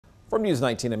From News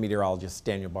 19, I'm meteorologist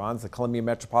Daniel Bonds. The Columbia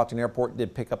Metropolitan Airport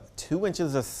did pick up 2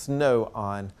 inches of snow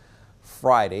on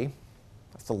Friday.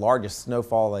 That's the largest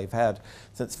snowfall they've had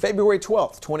since February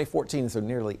 12th, 2014, so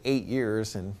nearly 8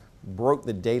 years, and broke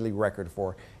the daily record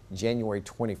for January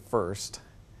 21st.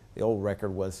 The old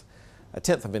record was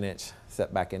 1/10 of an inch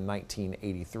set back in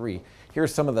 1983.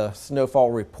 Here's some of the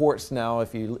snowfall reports now.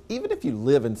 Even if you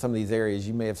live in some of these areas,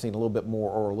 you may have seen a little bit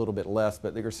more or a little bit less,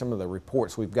 but there are some of the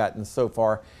reports we've gotten so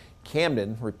far.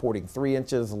 Camden reporting 3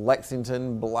 inches,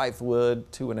 Lexington, Blythewood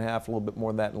 2.5, a little bit more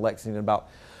than that in Lexington, about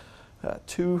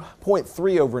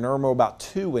 2.3 over in Irmo, about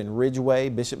 2 in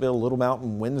Ridgeway, Bishopville, Little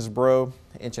Mountain, Winnsboro,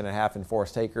 1.5 inches in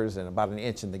Forest Acres, and about 1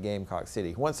 inch in the Gamecock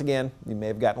City. Once again, you may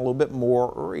have gotten a little bit more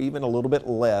or even a little bit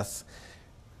less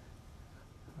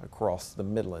across the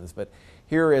Midlands. But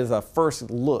here is a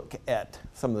first look at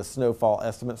some of the snowfall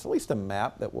estimates, at least a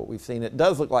map that what we've seen. It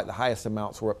does look like the highest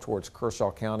amounts were up towards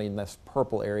Kershaw County in this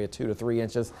purple area, 2 to 3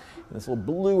 inches. And this little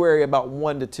blue area about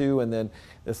 1 to 2, and then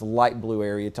this light blue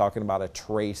area talking about a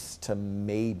trace to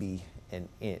maybe 1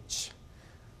 inch.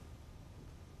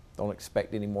 Don't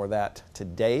expect any more of that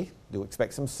today. Do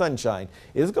expect some sunshine.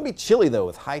 It is going to be chilly though,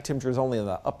 with high temperatures only in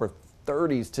the upper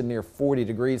 30s to near 40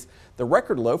 degrees. The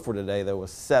record low for today though was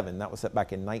 7. That was set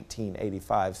back in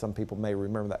 1985. Some people may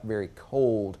remember that very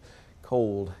cold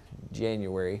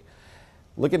January.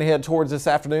 Looking ahead towards this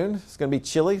afternoon, it's going to be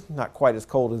chilly, not quite as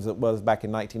cold as it was back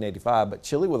in 1985, but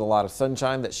chilly with a lot of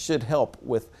sunshine that should help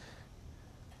with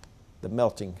the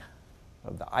melting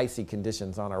of the icy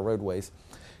conditions on our roadways.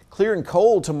 Clear and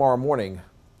cold tomorrow morning.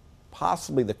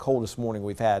 Possibly the coldest morning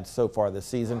we've had so far this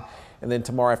season. And then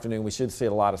tomorrow afternoon, we should see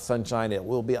a lot of sunshine. It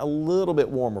will be a little bit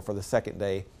warmer for the second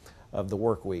day of the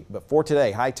work week. But for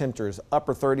today, high temperatures,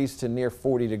 upper 30s to near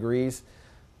 40 degrees.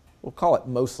 We'll call it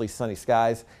mostly sunny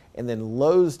skies. And then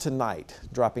lows tonight,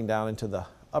 dropping down into the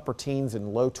upper teens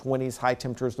and low 20s. High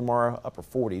temperatures tomorrow, upper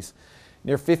 40s.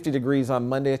 Near 50 degrees on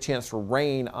Monday, a chance for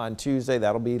rain on Tuesday.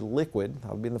 That'll be liquid.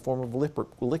 That'll be in the form of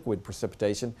liquid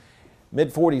precipitation.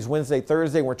 Mid-40s Wednesday,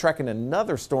 Thursday. We're tracking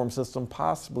another storm system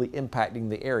possibly impacting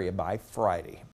the area by Friday.